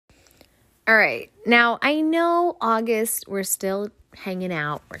All right. Now, I know August, we're still hanging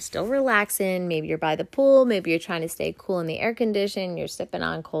out. We're still relaxing. Maybe you're by the pool. Maybe you're trying to stay cool in the air condition. You're sipping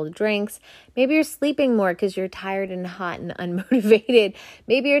on cold drinks. Maybe you're sleeping more because you're tired and hot and unmotivated.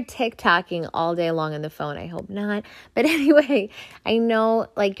 Maybe you're TikToking all day long on the phone. I hope not. But anyway, I know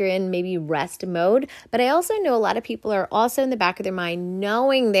like you're in maybe rest mode, but I also know a lot of people are also in the back of their mind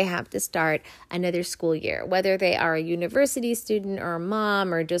knowing they have to start another school year, whether they are a university student or a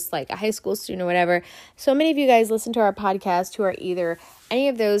mom or just like a high school student or whatever. So many of you guys listen to our podcast who are either any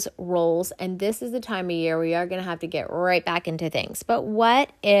of those roles, and this is the time of year we are going to have to get right back into things. But what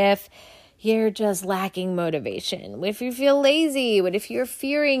if you're just lacking motivation? What if you feel lazy? What if you're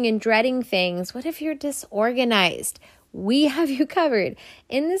fearing and dreading things? What if you're disorganized? We have you covered.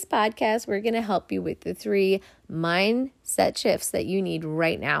 In this podcast, we're going to help you with the 3 mindset shifts that you need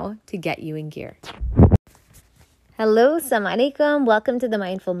right now to get you in gear. Hello, Assalamu alaikum. Welcome to the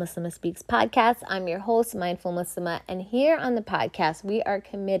Mindful Muslimah Speaks podcast. I'm your host, Mindful Muslimah, and here on the podcast, we are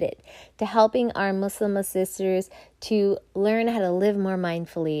committed to helping our Muslimah sisters to learn how to live more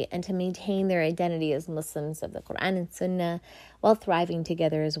mindfully and to maintain their identity as Muslims of the Quran and Sunnah while thriving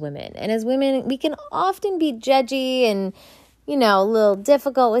together as women. And as women, we can often be judgy and, a little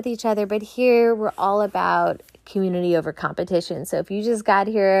difficult with each other, but here we're all about community over competition. So if you just got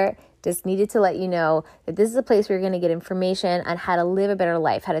here, just needed to let you know that this is a place where you're going to get information on how to live a better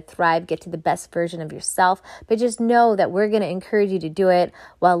life, how to thrive, get to the best version of yourself. But just know that we're going to encourage you to do it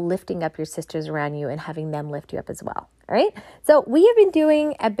while lifting up your sisters around you and having them lift you up as well. All right. So we have been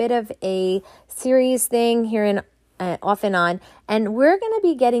doing a bit of a series thing here in off and on, and we're going to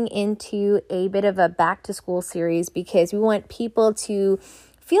be getting into a bit of a back to school series because we want people to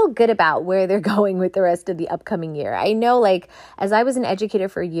feel good about where they're going with the rest of the upcoming year. I know, as I was an educator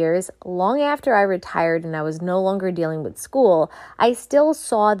for years, long after I retired and I was no longer dealing with school, I still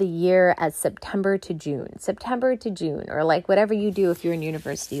saw the year as September to June, or whatever you do if you're in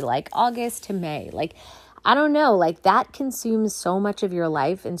university, like August to May. I don't know, that consumes so much of your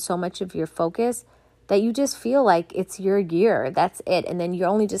life and so much of your focus that you just feel like it's your year. That's it. And then you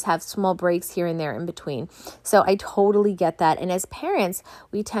only just have small breaks here and there in between. So I totally get that. And as parents,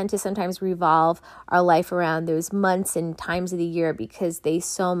 we tend to sometimes revolve our life around those months and times of the year because they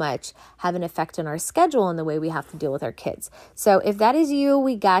so much have an effect on our schedule and the way we have to deal with our kids. So if that is you,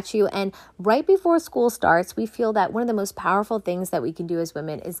 we got you. And right before school starts, we feel that one of the most powerful things that we can do as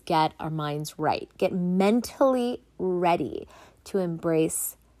women is get our minds right, get mentally ready to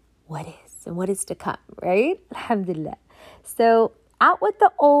embrace what is and what is to come, right? Alhamdulillah. So out with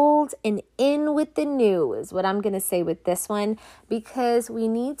the old and in with the new is what I'm going to say with this one, because we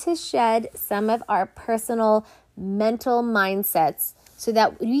need to shed some of our personal mental mindsets so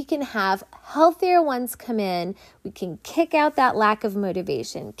that we can have healthier ones come in. We can kick out that lack of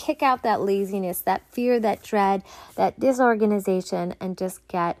motivation, kick out that laziness, that fear, that dread, that disorganization, and just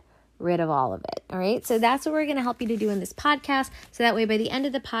get rid of all of it. All right. So that's what we're going to help you to do in this podcast. So that way, by the end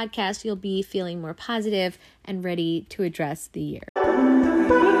of the podcast, you'll be feeling more positive and ready to address the year.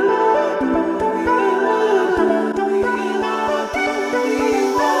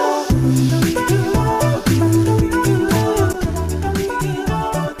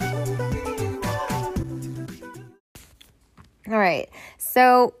 All right.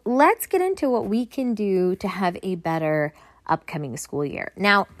 So let's get into what we can do to have a better upcoming school year.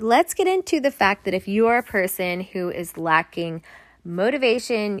 Now, let's get into the fact that if you are a person who is lacking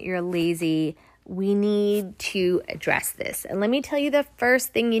motivation, you're lazy, we need to address this. And let me tell you, the first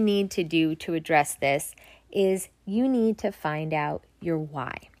thing you need to do to address this is you need to find out your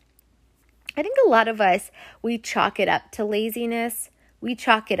why. I think a lot of us, we chalk it up to laziness. We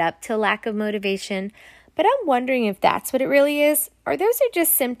chalk it up to lack of motivation. But I'm wondering if that's what it really is, or those are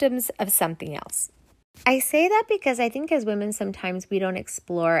just symptoms of something else. I say that because I think as women, sometimes we don't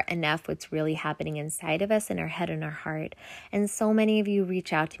explore enough what's really happening inside of us, in our head and our heart. And so many of you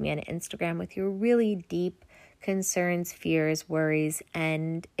reach out to me on Instagram with your really deep concerns, fears, worries.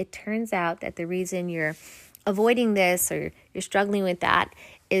 And it turns out that the reason you're avoiding this or you're struggling with that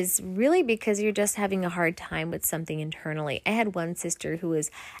is really because you're just having a hard time with something internally. I had one sister who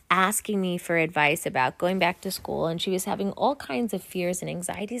was asking me for advice about going back to school, and she was having all kinds of fears and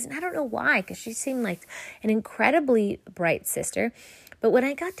anxieties, and I don't know why, because she seemed like an incredibly bright sister. But when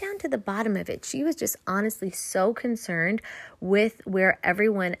I got down to the bottom of it, she was just honestly so concerned with where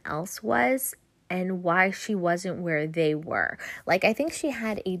everyone else was and why she wasn't where they were. I think she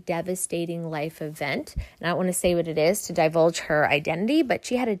had a devastating life event, and I don't want to say what it is to divulge her identity, but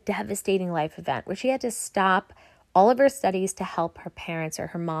she had a devastating life event where she had to stop all of her studies to help her parents, or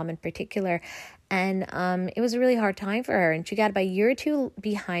her mom in particular. and it was a really hard time for her. And she got about a year or two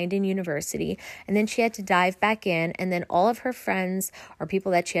behind in university, and then she had to dive back in. And then all of her friends or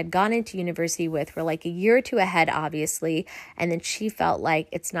people that she had gone into university with were like a year or two ahead, obviously. And then she felt like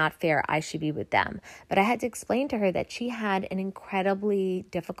it's not fair, I should be with them. But I had to explain to her that she had an incredibly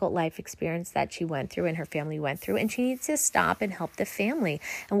difficult life experience that she went through and her family went through, and she needs to stop and help the family.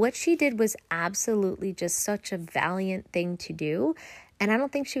 And what she did was absolutely just such a valiant thing to do. And I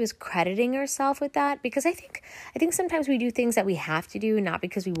don't think she was crediting herself with that, because I think sometimes we do things that we have to do, not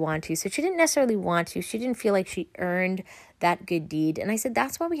because we want to. So she didn't necessarily want to. She didn't feel like she earned that good deed. And I said,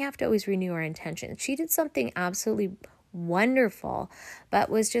 that's why we have to always renew our intentions. She did something absolutely wonderful, but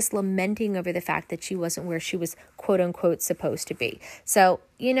was just lamenting over the fact that she wasn't where she was quote unquote supposed to be. So,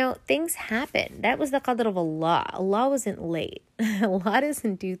 things happen. That was the qadr of Allah. Allah wasn't late. Allah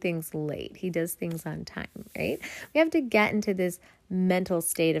doesn't do things late. He does things on time, right? We have to get into this mental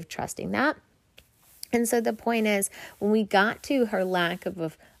state of trusting that. And so the point is, when we got to her lack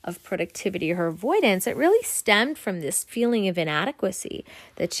of productivity, her avoidance, it really stemmed from this feeling of inadequacy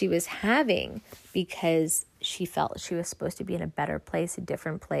that she was having because she felt she was supposed to be in a better place, a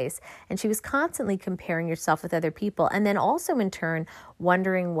different place. And she was constantly comparing herself with other people. And then also in turn,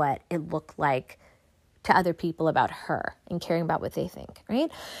 wondering what it looked like to other people about her and caring about what they think, right?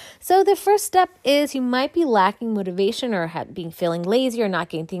 So the first step is you might be lacking motivation or feeling lazy or not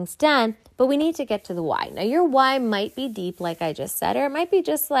getting things done, but we need to get to the why. Now your why might be deep, like I just said, or it might be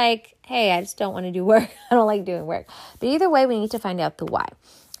just like, hey, I just don't want to do work. I don't like doing work. But either way, we need to find out the why.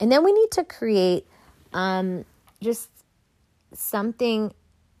 And then we need to create just something.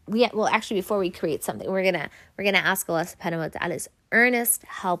 Before we create something, we're gonna ask Allah subhanahu wa ta'ala's earnest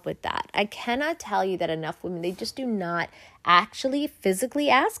help with that. I cannot tell you that enough women, they just do not actually physically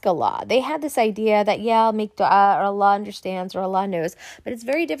ask Allah. They have this idea that, I'll make dua, or Allah understands, or Allah knows, but it's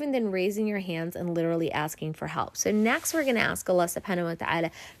very different than raising your hands and literally asking for help. So next we're going to ask Allah subhanahu wa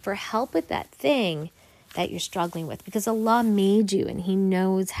ta'ala for help with that thing that you're struggling with, because Allah made you and He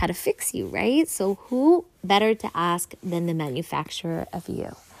knows how to fix you, right? So who better to ask than the manufacturer of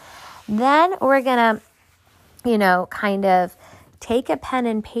you? Then we're going to, kind of take a pen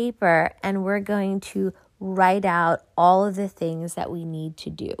and paper, and we're going to write out all of the things that we need to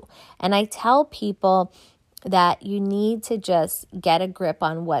do. And I tell people that you need to just get a grip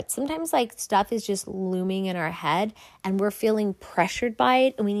on what sometimes stuff is just looming in our head and we're feeling pressured by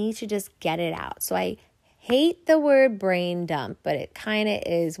it, and we need to just get it out. So I hate the word brain dump, but it kind of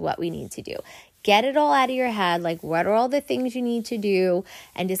is what we need to do. Get it all out of your head, what are all the things you need to do,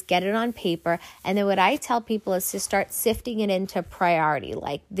 and just get it on paper. And then what I tell people is to start sifting it into priority.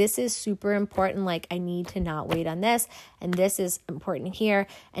 This is super important. I need to not wait on this, and this is important here,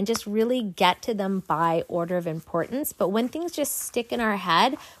 and just really get to them by order of importance. But when things just stick in our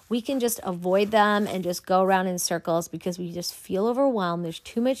head, we can just avoid them and just go around in circles because we just feel overwhelmed. There's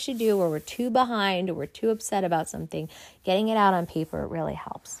too much to do, or we're too behind, or we're too upset about something. Getting it out on paper really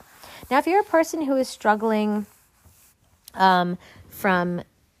helps. Now, if you're a person who is struggling from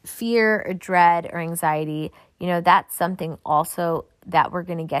fear or dread or anxiety, that's something also that we're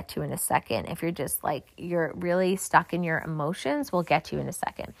going to get to in a second. If you're just you're really stuck in your emotions, we'll get to in a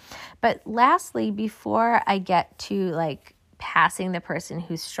second. But lastly, before I get to passing the person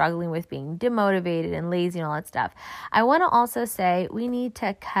who's struggling with being demotivated and lazy and all that stuff, I want to also say we need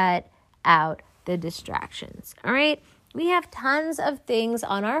to cut out the distractions, all right? We have tons of things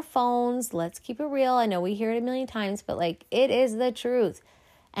on our phones. Let's keep it real. I know we hear it a million times, but it is the truth.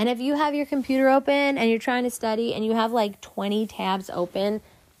 And if you have your computer open and you're trying to study and you have 20 tabs open,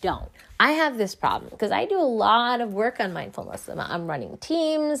 don't. I have this problem because I do a lot of work on mindfulness. I'm running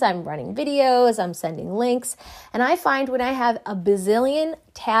teams, I'm running videos, I'm sending links. And I find when I have a bazillion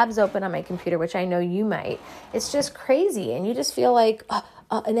tabs open on my computer, which I know you might, it's just crazy. And you just feel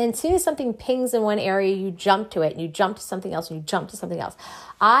and then as soon as something pings in one area, you jump to it, and you jump to something else, and you jump to something else.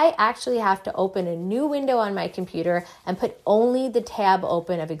 I actually have to open a new window on my computer and put only the tab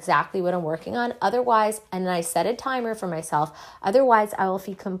open of exactly what I'm working on. Otherwise, and then I set a timer for myself, otherwise I will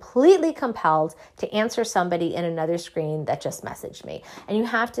feel completely compelled to answer somebody in another screen that just messaged me. And you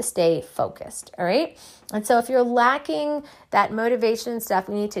have to stay focused, all right? And so if you're lacking that motivation and stuff,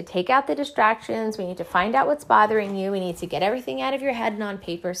 we need to take out the distractions. We need to find out what's bothering you. We need to get everything out of your head and on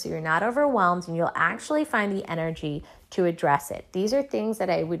paper so you're not overwhelmed and you'll actually find the energy to address it. These are things that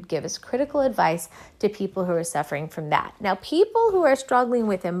I would give as critical advice to people who are suffering from that. Now, people who are struggling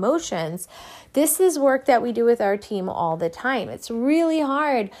with emotions, this is work that we do with our team all the time. It's really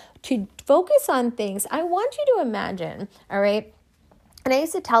hard to focus on things. I want you to imagine, all right? And I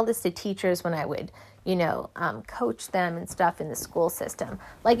used to tell this to teachers when I would coach them and stuff in the school system.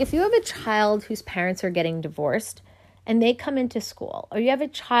 Like if you have a child whose parents are getting divorced and they come into school, or you have a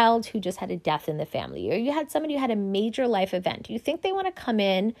child who just had a death in the family, or you had somebody who had a major life event, do you think they want to come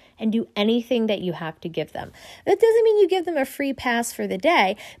in and do anything that you have to give them? That doesn't mean you give them a free pass for the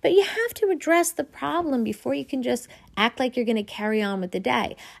day, but you have to address the problem before you can just act like you're going to carry on with the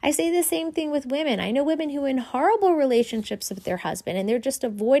day. I say the same thing with women. I know women who are in horrible relationships with their husband, and they're just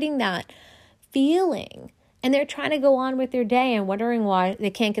avoiding that feeling, and they're trying to go on with their day and wondering why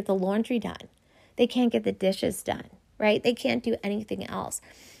they can't get the laundry done. They can't get the dishes done, right? They can't do anything else.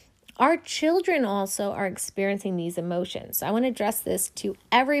 Our children also are experiencing these emotions. So I want to address this to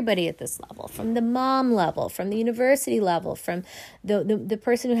everybody at this level, from the mom level, from the university level, from the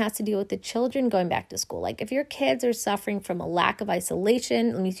person who has to deal with the children going back to school. Like if your kids are suffering from a lack of a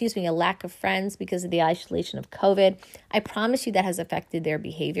lack of friends because of the isolation of COVID, I promise you that has affected their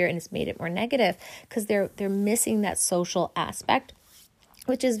behavior and it's made it more negative because they're missing that social aspect,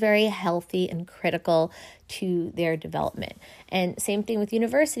 which is very healthy and critical to their development. And same thing with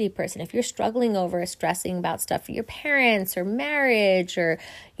university person. If you're struggling over stressing about stuff for your parents or marriage or,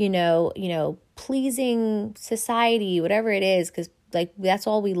 pleasing society, whatever it is, because like that's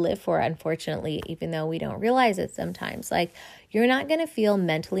all we live for, unfortunately, even though we don't realize it sometimes. Like you're not going to feel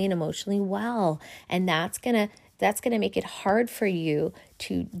mentally and emotionally well. And that's going to make it hard for you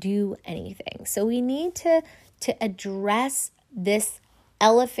to do anything. So we need to address this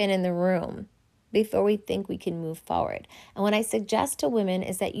elephant in the room before we think we can move forward. And what I suggest to women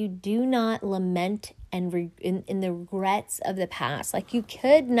is that you do not lament and in the regrets of the past. Like you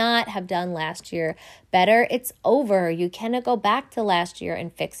could not have done last year better. It's over. You cannot go back to last year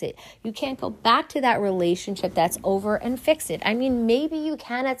and fix it. You can't go back to that relationship that's over and fix it. I mean, maybe you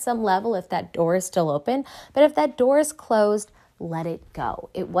can at some level if that door is still open, but if that door is closed, let it go.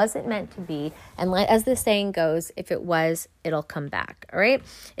 It wasn't meant to be. And as the saying goes, if it was, it'll come back. All right.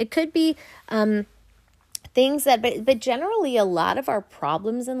 It could be things that, but generally a lot of our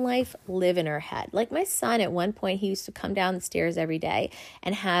problems in life live in our head. Like my son at one point, he used to come down the stairs every day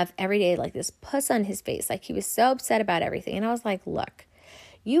and have every day like this puss on his face. Like he was so upset about everything. And I was like, look,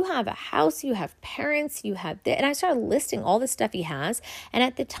 you have a house, you have parents, you have this. And I started listing all the stuff he has. And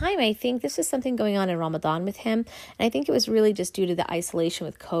at the time, I think this was something going on in Ramadan with him. And I think it was really just due to the isolation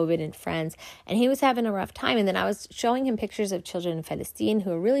with COVID and friends. And he was having a rough time. And then I was showing him pictures of children in Palestine who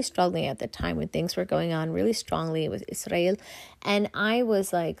were really struggling at the time when things were going on really strongly with Israel. And I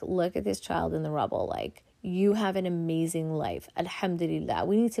was like, look at this child in the rubble. Like, you have an amazing life. Alhamdulillah.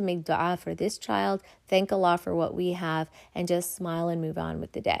 We need to make dua for this child, thank Allah for what we have, and just smile and move on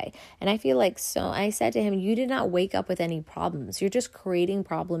with the day. And I feel like, so I said to him, you did not wake up with any problems. You're just creating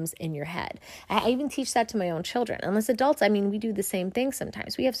problems in your head. I even teach that to my own children. And as adults, I mean, we do the same thing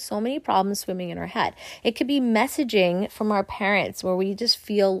sometimes. We have so many problems swimming in our head. It could be messaging from our parents where we just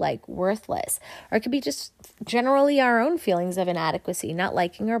feel like worthless. Or it could be just generally our own feelings of inadequacy, not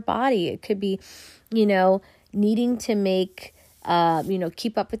liking our body. It could be needing to make,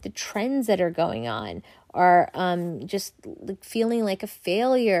 keep up with the trends that are going on, or just feeling like a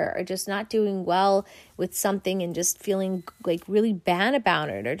failure, or just not doing well with something and just feeling like really bad about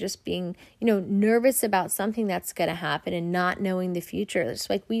it, or just being, nervous about something that's going to happen and not knowing the future. It's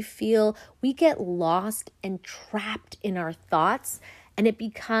like we get lost and trapped in our thoughts, and it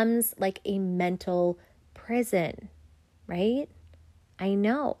becomes like a mental prison, right? I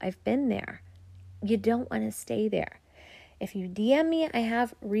know, I've been there. You don't want to stay there. If you DM me, I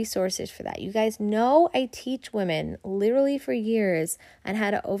have resources for that. You guys know I teach women literally for years on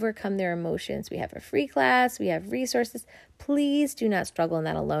how to overcome their emotions. We have a free class. We have resources. Please do not struggle in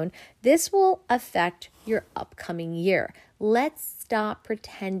that alone. This will affect your upcoming year. Let's stop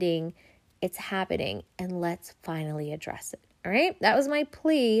pretending it's happening and let's finally address it. All right? That was my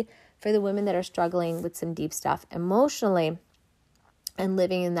plea for the women that are struggling with some deep stuff emotionally and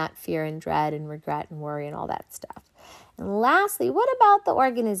living in that fear and dread and regret and worry and all that stuff. And lastly, what about the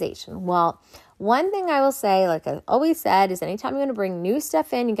organization? Well, one thing I will say, like I always said, is anytime you want to bring new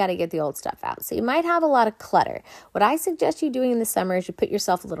stuff in, you got to get the old stuff out. So you might have a lot of clutter. What I suggest you doing in the summer is you put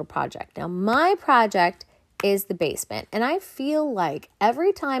yourself a little project. Now, my project is the basement. And I feel like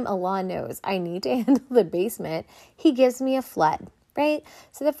every time Allah knows I need to handle the basement, He gives me a flood. Right?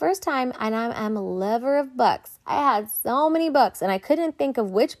 So the first time, and I'm a lover of books, I had so many books and I couldn't think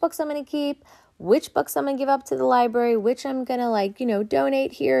of which books I'm going to keep, which books I'm going to give up to the library, which I'm going to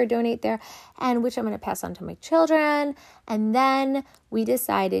donate here or donate there, and which I'm going to pass on to my children. And then we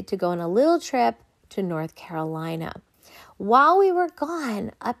decided to go on a little trip to North Carolina. While we were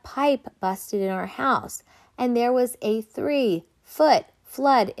gone, a pipe busted in our house and there was a 3-foot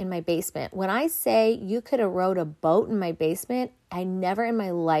flood in my basement. When I say you could have rowed a boat in my basement, I never in my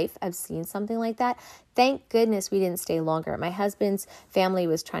life have seen something like that. Thank goodness we didn't stay longer. My husband's family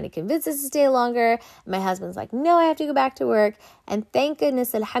was trying to convince us to stay longer. My husband's like, no, I have to go back to work. And thank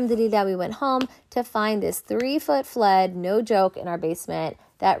goodness, alhamdulillah, we went home to find this 3-foot flood, no joke, in our basement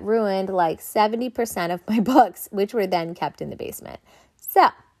that ruined like 70% of my books, which were then kept in the basement. So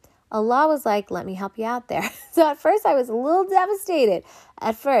Allah was like, let me help you out there. So at first I was a little devastated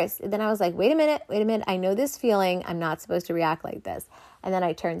at first. And then I was like, wait a minute. I know this feeling. I'm not supposed to react like this. And then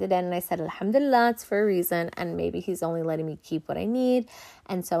I turned it in and I said, alhamdulillah, it's for a reason. And maybe he's only letting me keep what I need,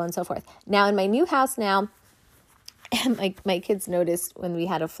 and so on and so forth. Now in my new house now, my kids noticed when we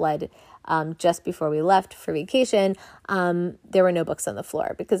had a flood just before we left for vacation, there were no books on the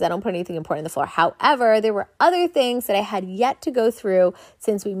floor because I don't put anything important on the floor. However, there were other things that I had yet to go through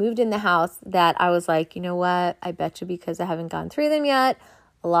since we moved in the house that I was like, you know what? I bet you because I haven't gone through them yet,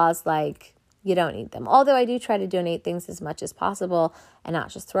 Allah's like, you don't need them. Although I do try to donate things as much as possible and not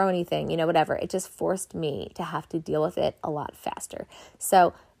just throw anything, whatever. It just forced me to have to deal with it a lot faster.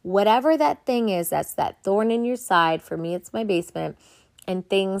 So whatever that thing is, that's that thorn in your side. For me, it's my basement. And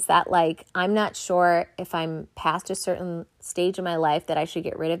things that like, I'm not sure if I'm past a certain stage in my life that I should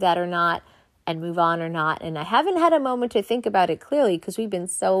get rid of that or not and move on or not. And I haven't had a moment to think about it clearly because we've been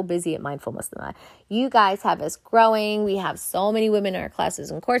so busy at Mindful Muslimah. You guys have us growing. We have so many women in our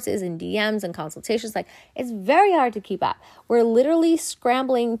classes and courses and DMs and consultations. Like, it's very hard to keep up. We're literally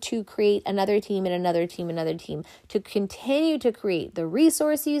scrambling to create another team and another team, another team to continue to create the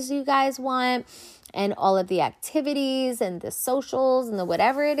resources you guys want, and all of the activities and the socials and the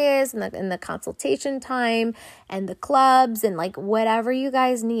whatever it is and the consultation time and the clubs and like whatever you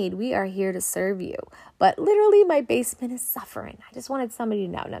guys need. We are here to serve you. But literally my basement is suffering. I just wanted somebody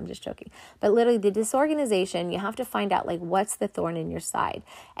to know. No, I'm just joking. But literally the disorganization, you have to find out like what's the thorn in your side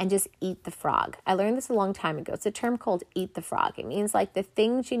and just eat the frog. I learned this a long time ago. It's a term called eat the frog. It means like the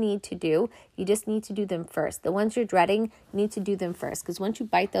things you need to do, you just need to do them first. The ones you're dreading, you need to do them first because once you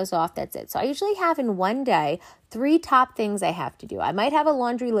bite those off, that's it. So I usually have in one day 3 top things I have to do. I might have a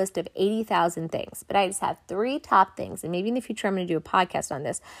laundry list of 80,000 things, but I just have 3 top things. And maybe in the future, I'm going to do a podcast on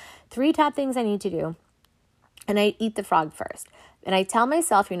this. 3 top things I need to do. And I eat the frog first. And I tell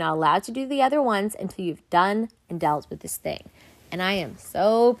myself you're not allowed to do the other ones until you've done and dealt with this thing. And I am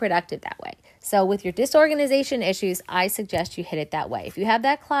so productive that way. So with your disorganization issues, I suggest you hit it that way. If you have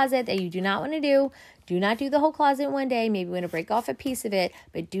that closet that you do not want to do not do the whole closet in one day. Maybe you want to break off a piece of it,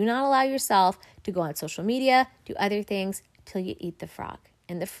 but do not allow yourself to go on social media, do other things till you eat the frog.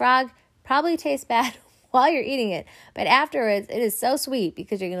 And the frog probably tastes bad while you're eating it, but afterwards it is so sweet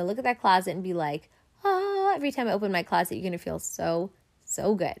because you're going to look at that closet and be like, every time I open my closet, you're going to feel so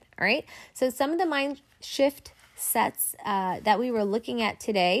good. All right. So some of the mind shift sets that we were looking at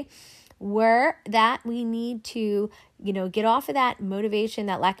today were that we need to, get off of that motivation,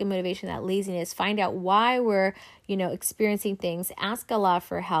 that lack of motivation, that laziness, find out why we're, experiencing things, ask Allah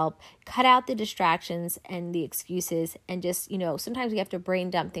for help, cut out the distractions and the excuses, and just, sometimes we have to brain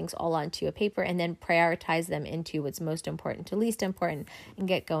dump things all onto a paper and then prioritize them into what's most important to least important and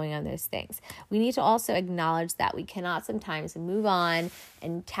get going on those things. We need to also acknowledge that we cannot sometimes move on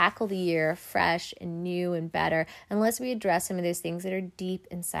and tackle the year fresh and new and better unless we address some of those things that are deep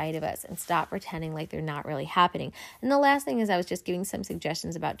inside of us and stop pretending like they're not really happening. And the last thing is I was just giving some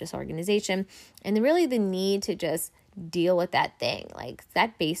suggestions about disorganization and really the need to just deal with that thing. Like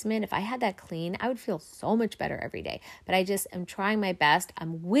that basement, if I had that clean, I would feel so much better every day. But I just am trying my best.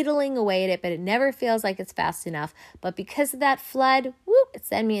 I'm whittling away at it, but it never feels like it's fast enough. But because of that flood, it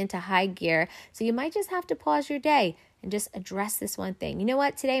sent me into high gear. So you might just have to pause your day and just address this one thing. You know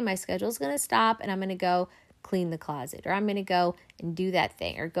what? Today my schedule is going to stop and I'm going to go clean the closet, or I'm going to go and do that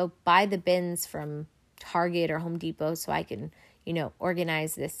thing, or go buy the bins from Target or Home Depot so I can,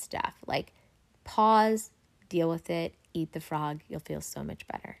 organize this stuff. Like pause, deal with it, eat the frog. You'll feel so much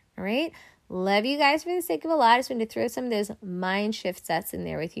better. All right. Love you guys for the sake of Allah. I just want to throw some of those mind shift sets in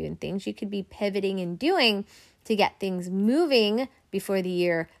there with you and things you could be pivoting and doing to get things moving before the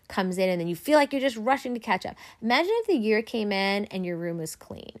year comes in and then you feel like you're just rushing to catch up. Imagine if the year came in and your room was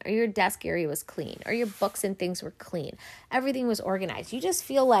clean, or your desk area was clean, or your books and things were clean. Everything was organized. You just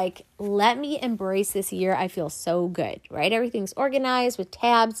feel like, let me embrace this year. I feel so good, right? Everything's organized with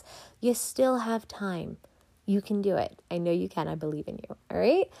tabs. You still have time. You can do it. I know you can. I believe in you. All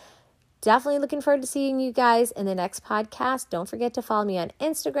right. Definitely looking forward to seeing you guys in the next podcast. Don't forget to follow me on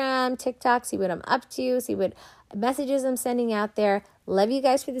Instagram, TikTok, see what I'm up to, see what messages I'm sending out there. Love you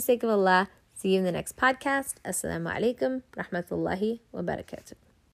guys for the sake of Allah. See you in the next podcast. Assalamu alaikum, rahmatullahi wa barakatuh.